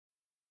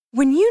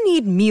When you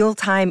need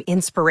mealtime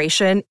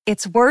inspiration,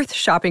 it's worth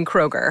shopping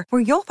Kroger,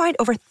 where you'll find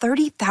over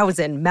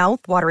 30,000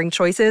 mouth-watering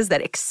choices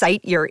that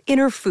excite your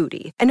inner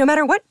foodie. And no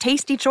matter what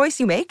tasty choice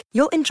you make,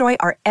 you'll enjoy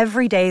our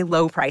everyday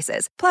low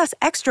prices, plus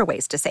extra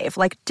ways to save,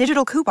 like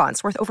digital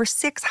coupons worth over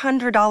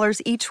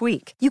 $600 each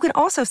week. You can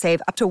also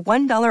save up to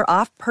 $1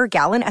 off per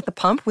gallon at the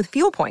pump with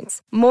fuel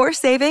points. More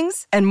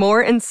savings and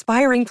more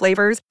inspiring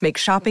flavors make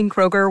shopping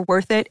Kroger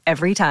worth it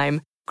every time.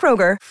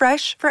 Kroger,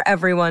 fresh for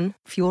everyone.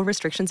 Fuel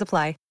restrictions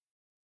apply.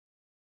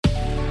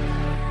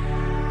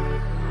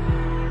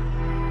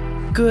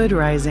 Good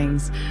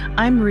risings.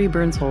 I'm Marie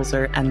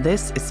Burns-Holzer, and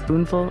this is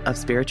Spoonful of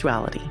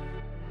Spirituality.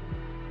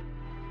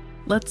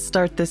 Let's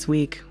start this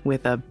week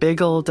with a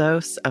big ol'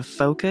 dose of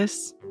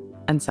focus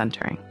and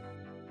centering.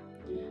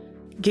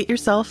 Get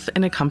yourself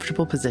in a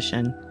comfortable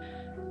position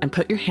and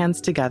put your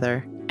hands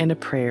together in a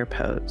prayer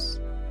pose,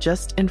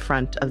 just in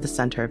front of the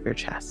center of your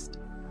chest.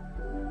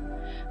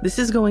 This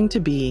is going to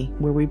be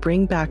where we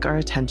bring back our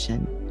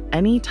attention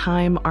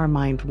anytime our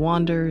mind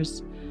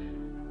wanders,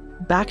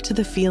 back to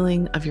the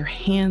feeling of your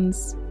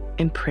hands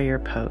in prayer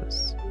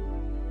pose.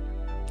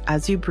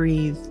 As you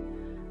breathe,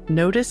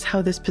 notice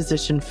how this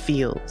position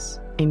feels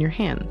in your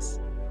hands.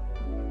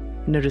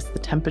 Notice the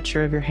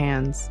temperature of your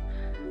hands,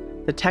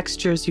 the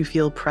textures you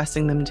feel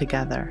pressing them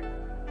together.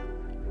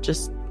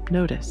 Just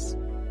notice.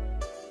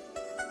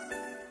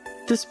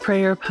 This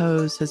prayer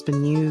pose has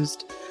been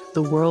used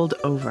the world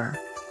over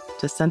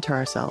to center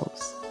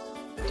ourselves,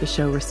 to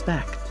show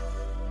respect,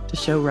 to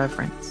show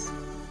reverence.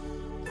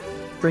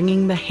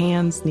 Bringing the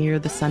hands near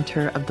the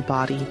center of the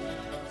body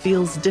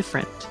feels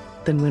different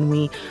than when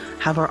we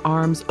have our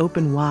arms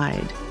open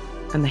wide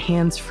and the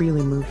hands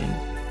freely moving.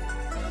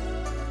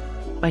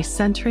 By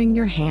centering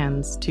your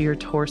hands to your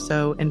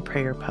torso in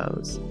prayer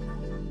pose,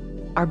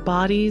 our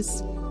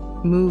bodies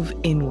move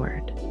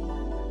inward,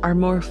 are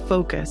more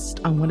focused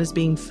on what is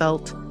being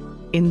felt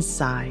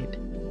inside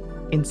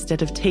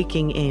instead of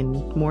taking in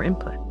more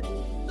input.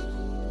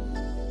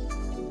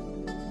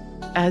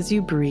 As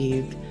you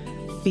breathe,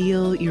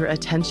 feel your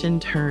attention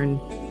turn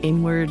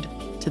inward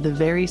to the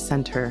very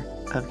center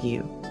of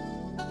you.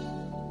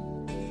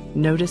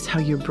 Notice how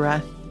your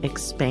breath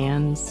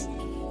expands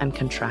and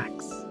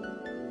contracts.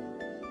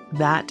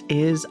 That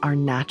is our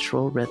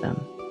natural rhythm.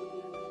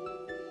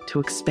 To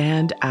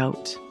expand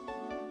out,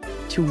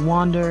 to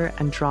wander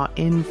and draw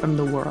in from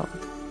the world,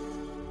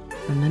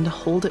 and then to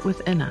hold it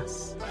within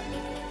us,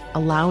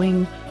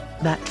 allowing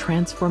that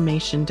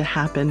transformation to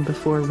happen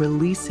before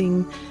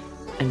releasing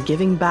and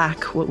giving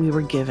back what we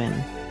were given,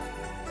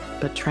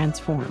 but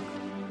transformed.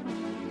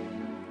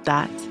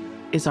 That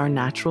is our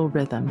natural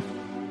rhythm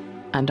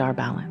and our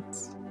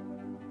balance.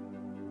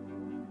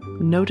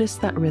 Notice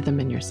that rhythm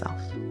in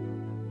yourself.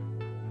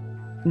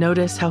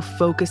 Notice how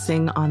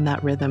focusing on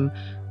that rhythm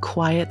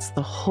quiets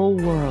the whole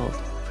world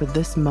for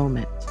this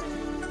moment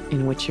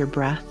in which your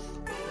breath,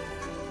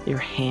 your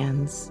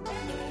hands,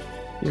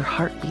 your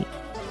heartbeat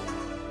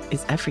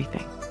is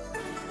everything.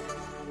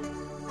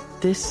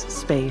 This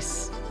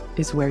space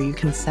is where you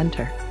can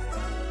center,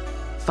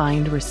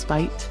 find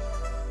respite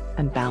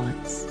and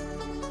balance.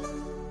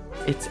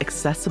 It's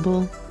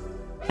accessible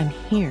and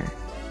here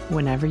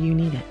whenever you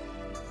need it.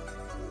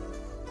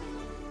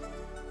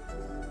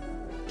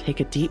 Take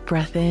a deep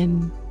breath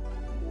in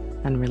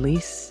and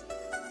release.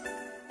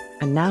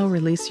 And now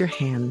release your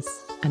hands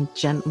and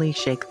gently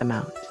shake them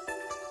out.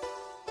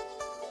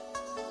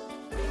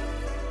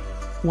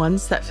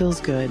 Once that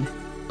feels good,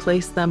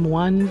 place them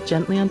one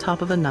gently on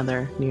top of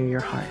another near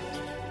your heart.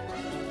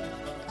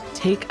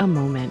 Take a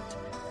moment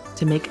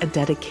to make a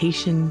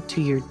dedication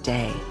to your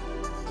day,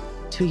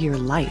 to your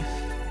life,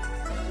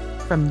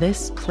 from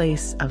this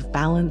place of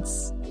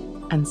balance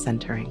and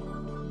centering.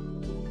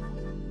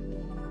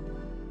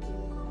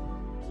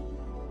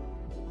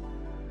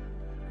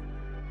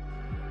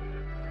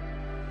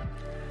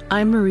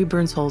 I'm Marie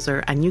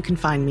Burns-Holzer, and you can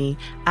find me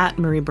at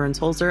Marie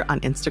Burns-Holzer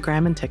on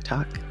Instagram and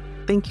TikTok.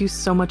 Thank you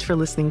so much for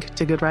listening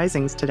to Good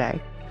Risings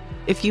today.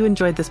 If you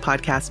enjoyed this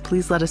podcast,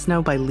 please let us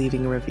know by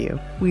leaving a review.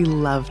 We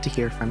love to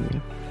hear from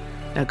you.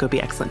 Now go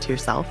be excellent to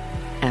yourself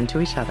and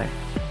to each other.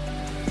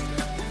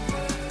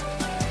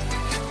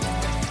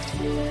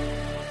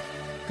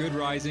 Good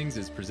Risings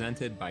is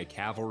presented by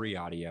Cavalry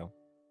Audio.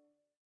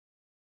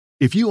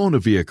 If you own a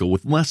vehicle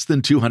with less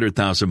than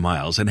 200,000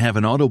 miles and have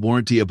an auto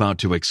warranty about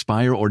to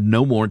expire or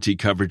no warranty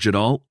coverage at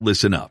all,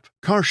 listen up.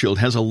 CarShield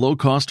has a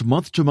low-cost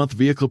month-to-month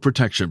vehicle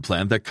protection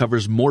plan that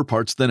covers more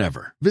parts than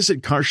ever.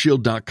 Visit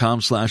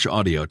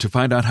carshield.com/audio to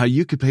find out how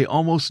you could pay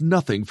almost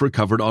nothing for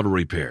covered auto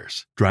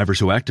repairs. Drivers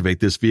who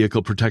activate this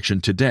vehicle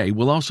protection today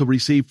will also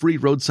receive free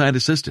roadside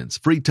assistance,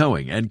 free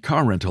towing, and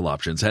car rental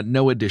options at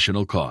no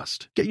additional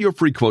cost. Get your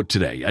free quote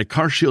today at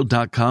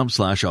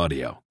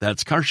carshield.com/audio.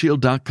 That's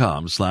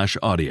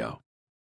carshield.com/audio.